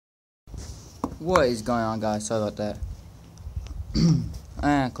What is going on, guys? Sorry about that.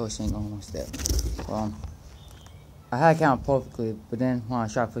 And of course, ain't gonna step. Well, I had it count perfectly, but then when I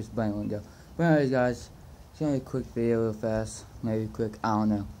shot to push the button, it wouldn't go. But anyways, guys, it's gonna be a quick video, real fast. Maybe quick. I don't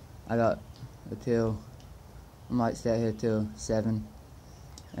know. I got until I might stay here till 7,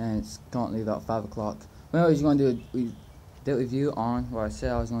 and it's currently about 5 o'clock. But anyways, you're gonna do a review on what I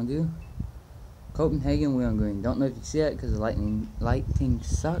said I was gonna do. Copenhagen wintergreen. Don't know if you see it because the lighting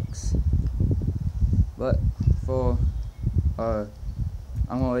sucks. But for I'm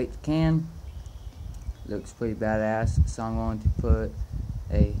gonna rate the can. Looks pretty badass, so I'm going to put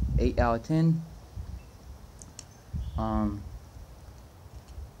a 8 out of 10.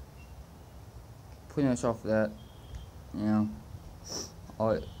 Pretty much off of that, you know.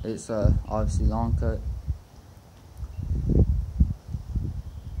 It's obviously long cut.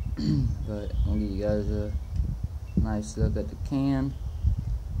 But I'll give you guys a nice look at the can.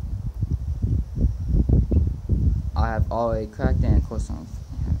 I have already cracked it, and of course I'm,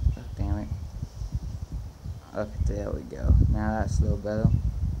 oh, damn it. Okay, there we go. Now that's a little better.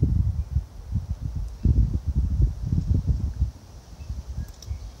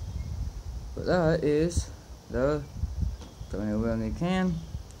 But that is the Copenhagen wintergreen can.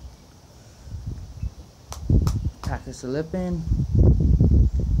 Pack this a lip in.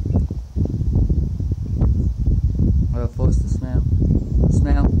 Well, first the smell.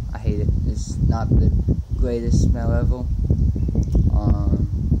 I hate it. It's not the greatest smell ever.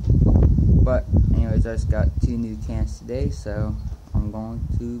 But anyways, I just got 2 new cans today, so I'm going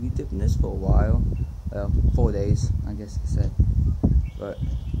to be dipping this for a while. Well, 4 days, I guess you could say. But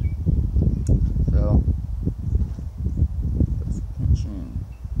so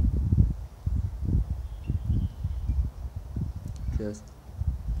cheers.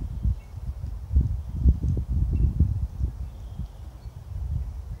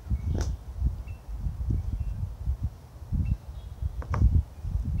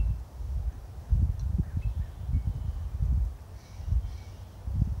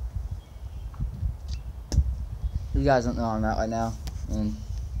 You guys don't know where I'm at right now, and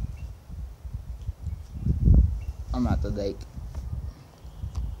I'm at the lake.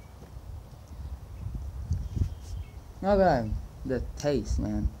 Look at the taste,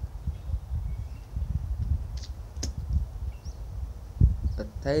 man. The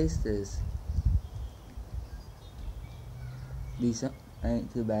taste is decent,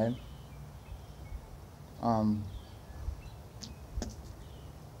 ain't too bad.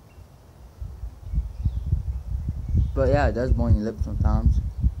 But yeah, it does burn your lip sometimes.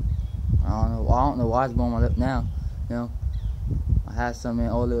 I don't know why it's burning my lip now. You know, I had some in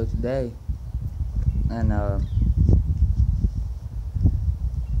earlier today, and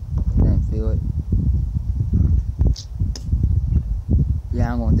didn't feel it.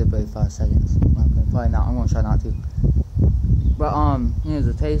 Yeah, I'm gonna dip every 5 seconds. Okay, probably not. I'm gonna try not to. But you know,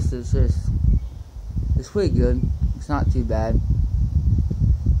 the taste is it's pretty good. It's not too bad.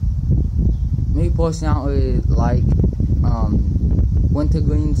 Me personally, I don't really like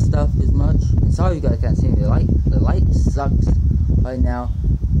wintergreen stuff as much. And sorry you guys can't see me. The light sucks right now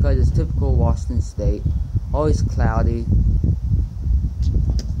because it's typical Washington State. Always cloudy.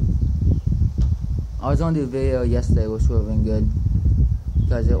 I was gonna do a video yesterday, which would have been good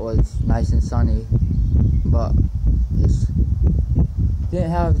because it was nice and sunny, but just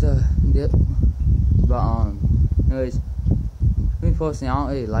didn't have the dip. But anyways, me personally, I don't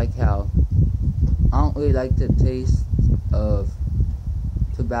really like the taste of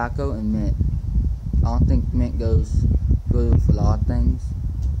tobacco and mint. I don't think mint goes good with a lot of things,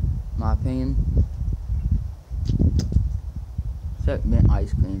 in my opinion. Except mint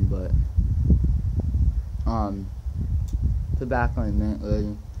ice cream, but tobacco and mint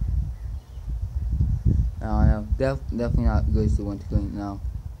really, I don't know. Definitely not good to wintergreen, no.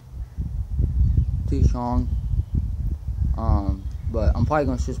 Too strong. But I'm probably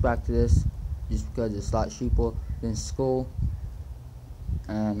gonna switch back to this just because it's a lot cheaper than Skull.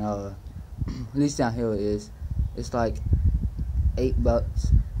 And at least down here it is. It's like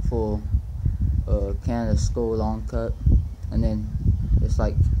 $8 for a can of Skull long cut, and then it's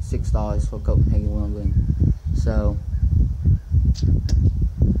like $6 for Copenhagen wintergreen. So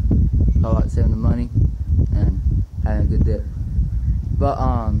how about saving the money and having a good dip? But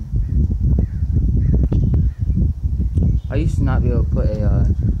I used to not be able to put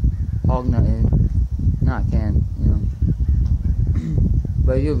a hog nut in. Now I can, you know.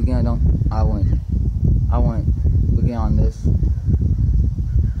 But if you're a beginner, I wouldn't begin on this.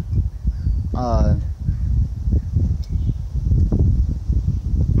 I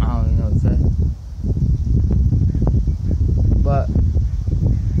don't even know what to say. But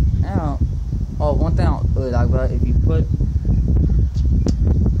now one thing I don't really like about it, if you put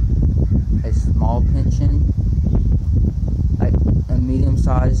a small pinch in, like a medium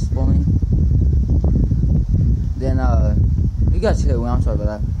size for me, then you guys hear what I'm talking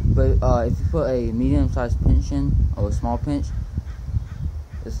about that. But if you put a medium sized pinch in or a small pinch,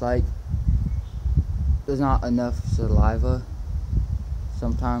 it's like there's not enough saliva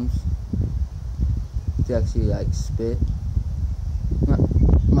sometimes to actually like spit.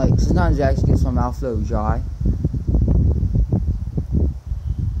 Like sometimes it actually gets my mouth a little dry.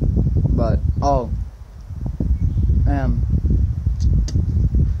 But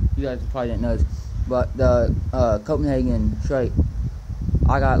you guys probably didn't know this, but the Copenhagen straight,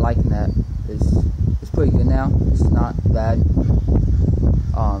 I got liking that. It's pretty good now. It's not bad.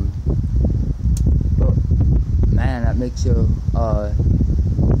 But man, that makes you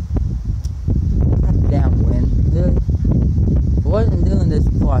damn wind. Really? I wasn't doing this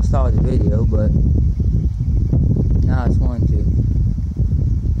before I started the video, but now it's going to.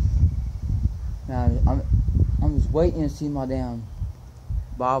 Now I'm just waiting to see my damn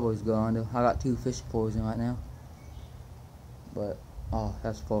bobbles go under. I got 2 fish pulls in right now, but oh,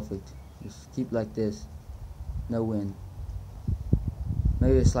 that's perfect. Just keep like this, no wind.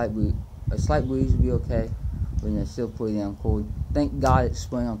 Maybe a slight breeze would be okay, but it's still pretty damn cold. Thank God it's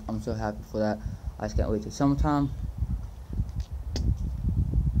spring. I'm so happy for that. I just can't wait till summertime.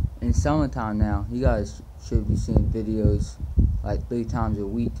 In summertime now, you guys should be seeing videos like 3 times a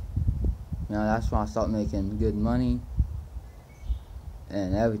week. You know, that's when I start making good money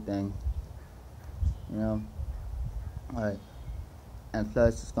and everything. You know, alright. And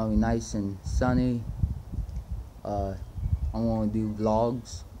plus, it's gonna be nice and sunny. I'm gonna do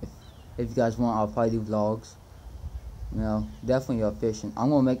vlogs. If you guys want, I'll probably do vlogs. You know, definitely fishing. I'm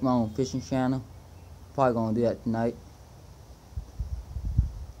gonna make my own fishing channel. Probably gonna do that tonight.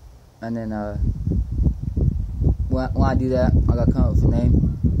 And then when I do that, I gotta come up with a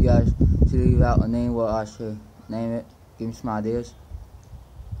name. You guys should leave out a name what I should name it. Give me some ideas.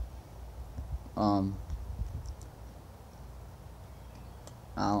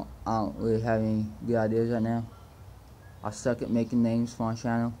 I don't really have any good ideas right now. I suck at making names for my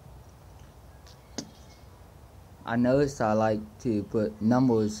channel. I noticed I like to put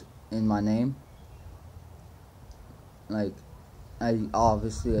numbers in my name. Like,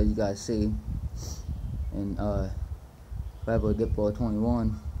 obviously, as you guys see, in Rebel Diplo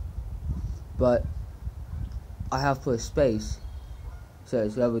 21. But I have put a space. So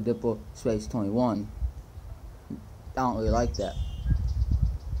it's Rebel Diplo space 21. I don't really like that.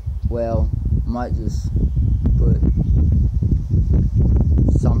 Well, I might just put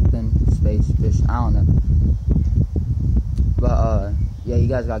something space fish. I don't know. But yeah, you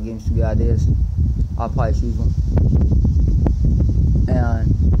guys gotta give me some good ideas. I'll probably choose one. And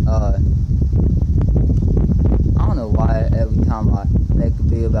I don't know why every time I make a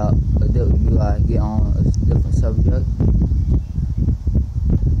video about a different view, I get on a different subject.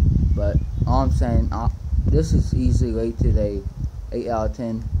 But all I'm saying, this is easily rated a 8 out of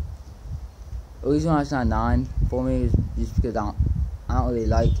 10. The reason why it's not 9 for me is just because I don't really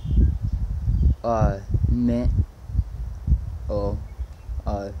like mint or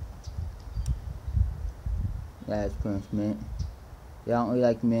yeah, it's pretty much mint. Yeah, I don't really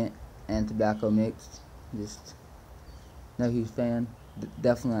like mint and tobacco mixed. Just no huge fan.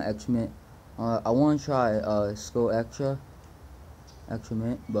 Definitely not extra mint. I want to try Skull extra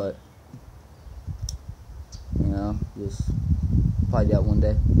mint, but you know, just probably that one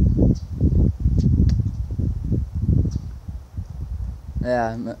day.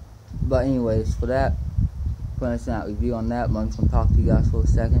 Yeah, but anyways, for that, putting us out review on that, I'm just gonna talk to you guys for a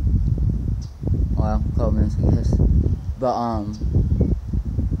second. Well, a couple minutes, I guess. But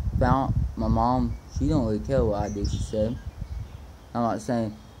found my mom. She don't really care what I do. She said. I'm not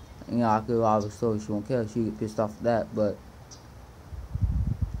saying, you know, I could rob a store. She won't care. She get pissed off at that. But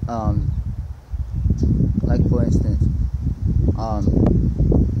like for instance,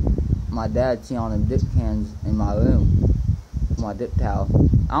 my dad seen all them dip cans in my room. My dip towel.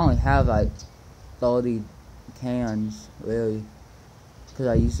 I only have like 30 cans really, because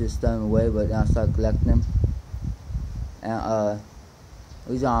I used to throw them away, but then I started collecting them. And the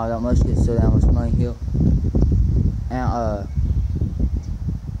reason I don't much get so damn much money here.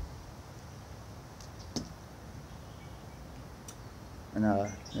 And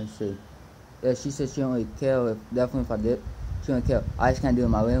let's see. Yeah, she said she don't really care if, definitely if I dip. She don't care. I just can't do it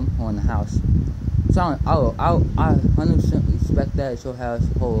in my room or in the house. So I 100% respect that. It's your house,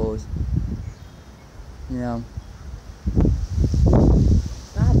 your whole house. You know.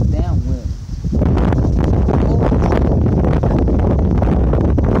 God damn wind.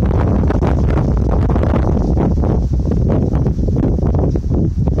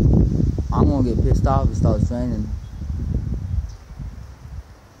 stop, it starts raining.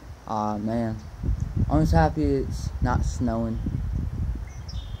 Ah, man. I'm just happy it's not snowing.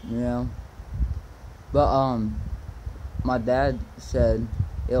 You know? But, my dad said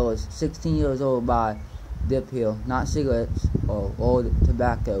it was 16 years old by Dip Hill. Not cigarettes or old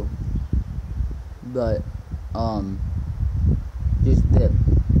tobacco. But, just dip.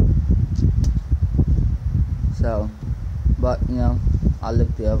 So, but, you know, I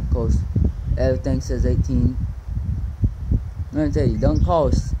looked it up, of course. Everything says 18. I'm gonna tell you, don't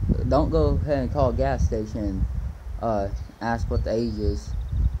go ahead and call a gas station and ask what the age is,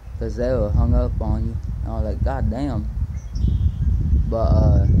 because they were hung up on you. And I was like, God damn. But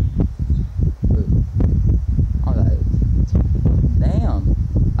I was like, damn.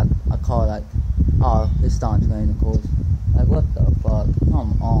 I called like, oh, it's starting to rain, of course. Like, what the fuck?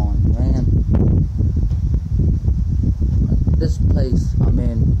 Come on, man. This place I'm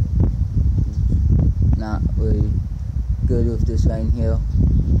in is not really good with this rain here.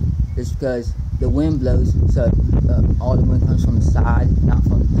 It's because the wind blows, so all the wind comes from the side, not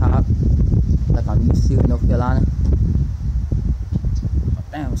from the top, like I'm used to in North Carolina.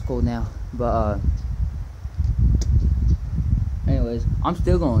 Damn, it's cold now. But anyways, I'm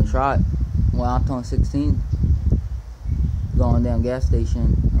still gonna try it when I turn 16. Going down gas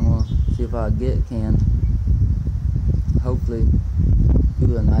station, I'm gonna see if I get a can. Hopefully,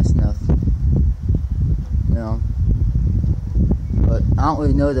 people are nice enough, you know. But I don't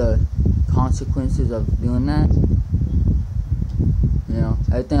really know the consequences of doing that. You know,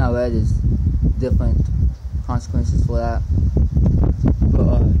 everything I read is different consequences for that.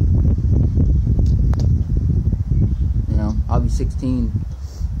 But you know, I'll be 16.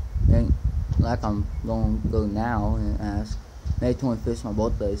 Ain't like I'm gonna go now and ask. May 25th is my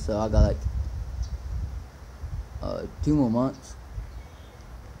birthday, so I got like 2 more months.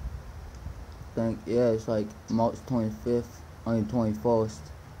 I think, yeah, it's like March 25th, only 21st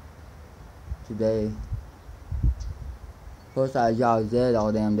today. First I jog Z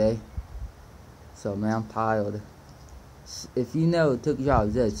all damn day. So man, I'm tired. If you never took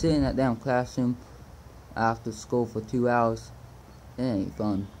jog Z, sit in that damn classroom after school for 2 hours, it ain't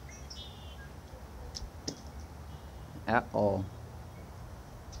fun at all.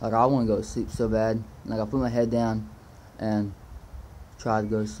 Like, I want to go to sleep so bad. Like, I put my head down and tried to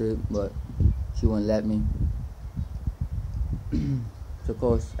go to sleep, but she wouldn't let me. So of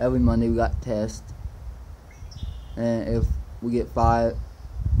course, every Monday we got tests, and if we get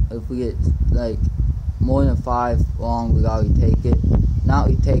like more than 5 wrong, we gotta take it. Not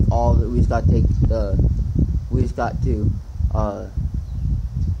we take all of it. We just got to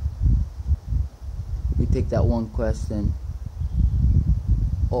we take that one question.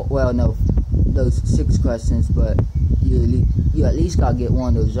 Or, well, no, those 6 questions, but you at least gotta get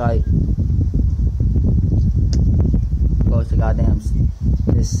one of those right. Of course, the goddamn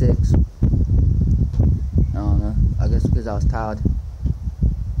it's 6. I don't know. I guess because I was tired.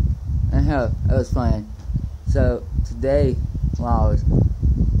 And hell, it was fun. So today, I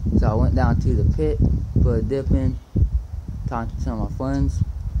went down to the pit, put a dip in, talked to some of my friends,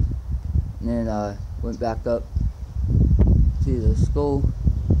 and then went back up to the school.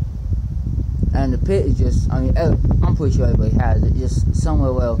 And the pit is just, I mean, I'm pretty sure everybody has it, just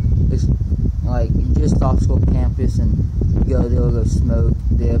somewhere where it's like just off school campus, and you go there, go smoke,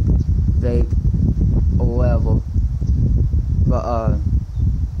 dip, vape, or whatever. But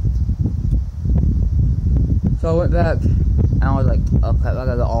so I went back, and I was like, oh crap, I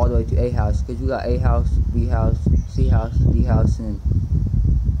gotta go all the way to A house, because we got A house, B house, C house, D house, and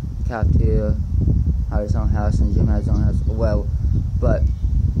cafeteria had its own house, and gym had its own house, or whatever. But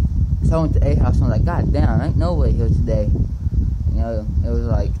so I went to A house, and I was like, God damn, ain't nobody here today. You know, it was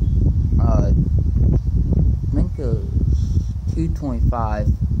like, I think it was 2:25.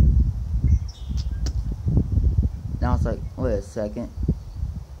 And I was like, wait a second,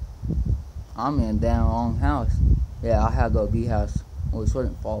 I'm in the damn wrong house. Yeah, I had to go to B house, which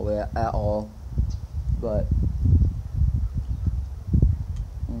wasn't far away at all. But,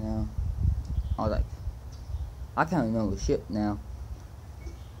 you know, I was like, I can't remember shit now.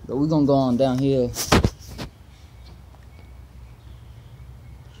 But we're gonna go on down here.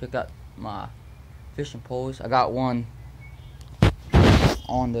 Check out my fishing poles. I got one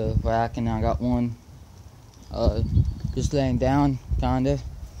on the rack, and I got one just laying down, kinda.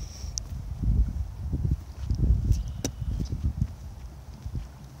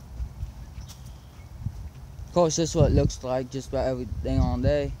 Of course, this is what it looks like just about everything on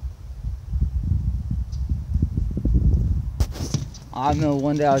day. I remember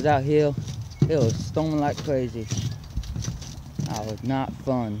one day I was out here, it was storming like crazy. That was not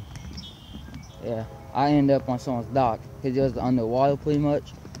fun. Yeah, I ended up on someone's dock because it was underwater pretty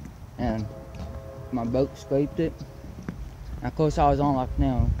much, and my boat scraped it. And of course, I was on like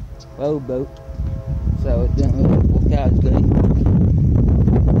rowboat, so it didn't really work out as good.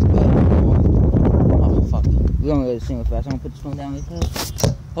 But, oh fuck, we're gonna go to the single fast. I'm gonna put this one down real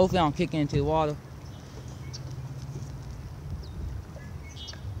fast. Hopefully, I don't kick into the water.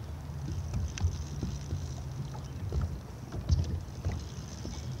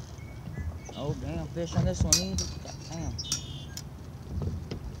 Oh damn, fish on this one either. God damn.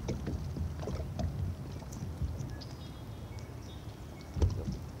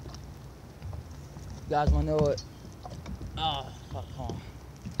 You guys wanna know what? Oh fuck, hold on.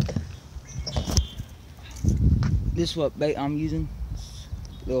 This is what bait I'm using.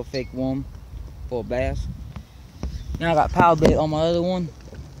 Little fake worm for a bass. Now I got power bait on my other one,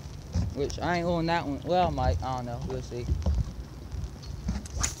 which I ain't on that one. Well, I might. I don't know. We'll see.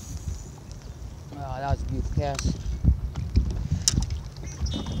 Oh, that was a beautiful cast.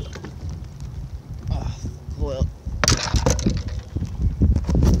 Oh, well.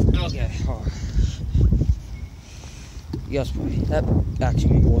 Okay. Oh. Yes, buddy. That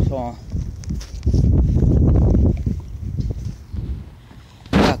actually was on.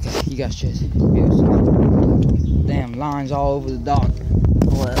 Okay, you guys just damn lines all over the dock.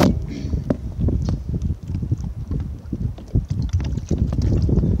 Well.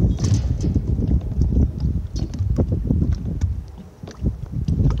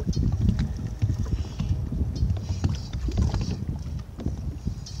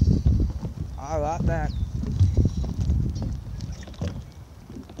 Right back.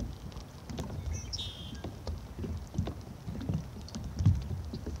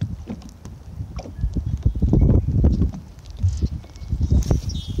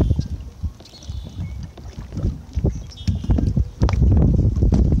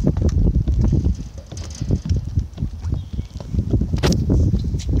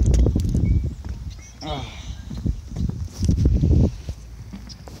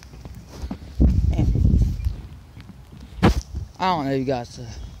 I don't know, you guys.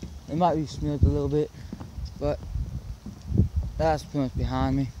 It might be smooth a little bit, but that's pretty much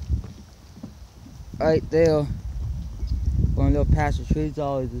behind me. Right there, on a little patch of trees,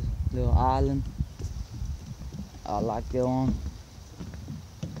 always this little island I like to go on.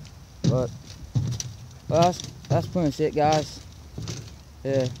 But well, that's pretty much it, guys.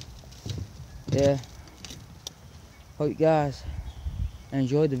 Yeah. Hope you guys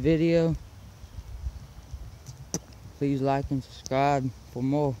enjoyed the video. Please like and subscribe for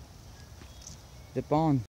more. Zip on.